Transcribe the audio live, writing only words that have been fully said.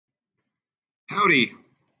Howdy!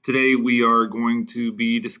 Today we are going to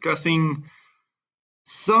be discussing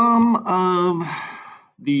some of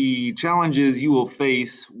the challenges you will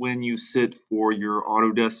face when you sit for your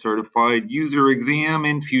Autodesk Certified User Exam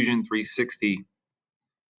in Fusion 360.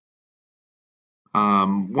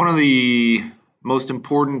 One of the most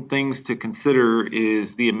important things to consider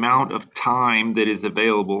is the amount of time that is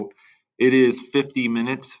available. It is 50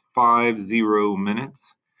 minutes, 50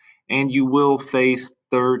 minutes, and you will face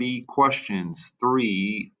 30 questions,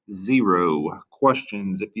 30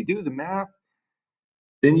 questions. If you do the math,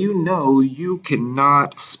 then you know you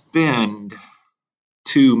cannot spend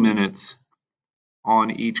 2 minutes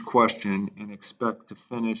on each question and expect to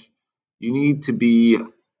finish. You need to be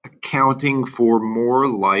accounting for more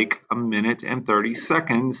like 1 minute and 30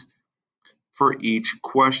 seconds for each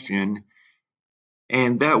question,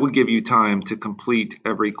 and that will give you time to complete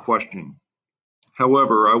every question.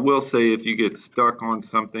 However, I will say if you get stuck on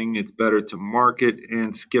something, it's better to mark it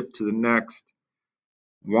and skip to the next.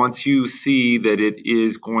 Once you see that it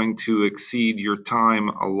is going to exceed your time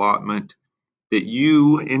allotment that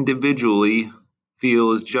you individually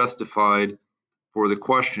feel is justified for the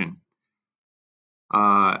question.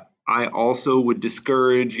 I also would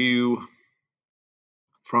discourage you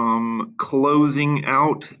from closing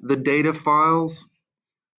out the data files.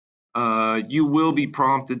 You will be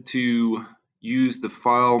prompted to use the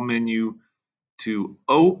file menu to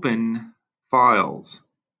open files,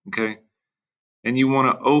 okay? And you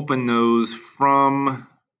want to open those from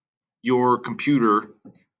your computer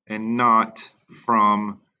and not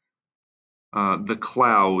from the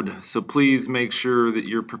cloud. So please make sure that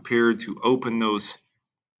you're prepared to open those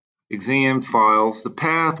exam files. The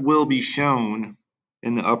path will be shown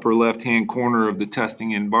in the upper left-hand corner of the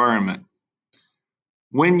testing environment.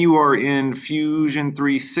 When you are in Fusion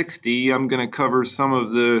 360, I'm going to cover some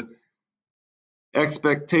of the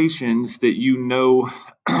expectations that you know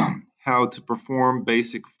how to perform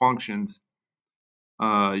basic functions.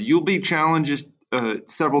 You'll be challenged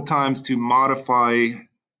several times to modify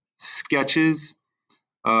sketches.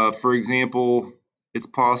 For example, it's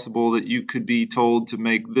possible that you could be told to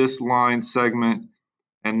make this line segment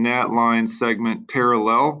and that line segment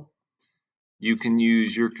parallel. You can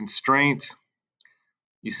use your constraints.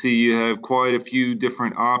 You see you have quite a few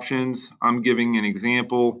different options. I'm giving an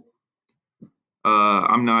example.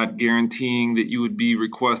 I'm not guaranteeing that you would be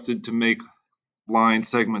requested to make line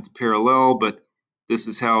segments parallel, but this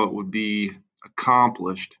is how it would be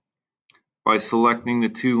accomplished. By selecting the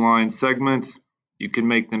two line segments, you can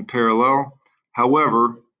make them parallel.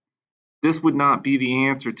 However, this would not be the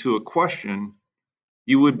answer to a question.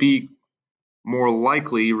 You would be more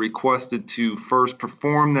likely requested to first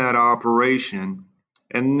perform that operation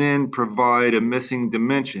and then provide a missing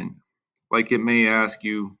dimension. Like it may ask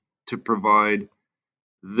you to provide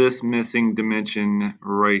this missing dimension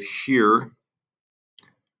right here,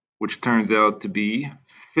 which turns out to be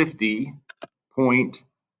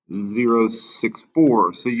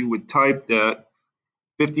 50.064. So you would type that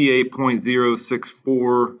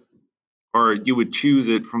 58.064, or you would choose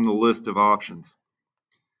it from the list of options.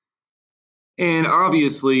 And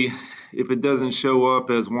obviously, if it doesn't show up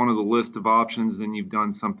as one of the list of options, then you've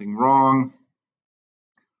done something wrong.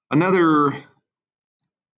 Another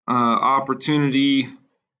opportunity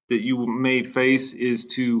that you may face is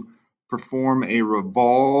to perform a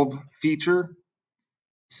revolve feature.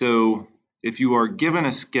 So if you are given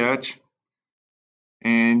a sketch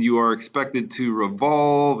and you are expected to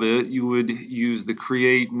revolve it, you would use the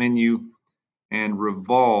Create menu and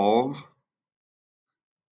revolve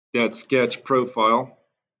that sketch profile.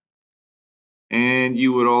 And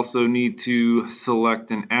you would also need to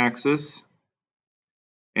select an axis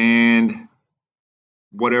and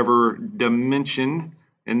whatever dimension.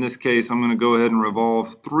 In this case, I'm going to go ahead and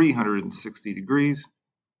revolve 360 degrees.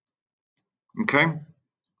 Okay.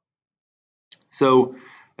 So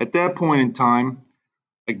at that point in time,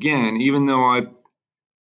 again, even though I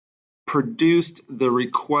produced the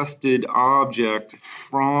requested object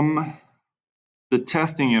from the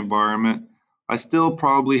testing environment, I still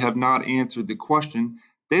probably have not answered the question.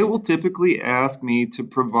 They will typically ask me to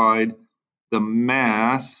provide the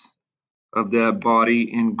mass of that body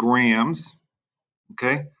in grams,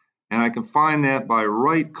 okay? And I can find that by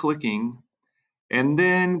right-clicking and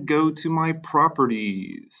then go to my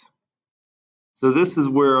properties. So this is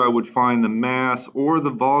where I would find the mass or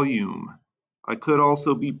the volume. I could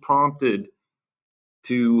also be prompted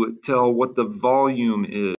to tell what the volume is.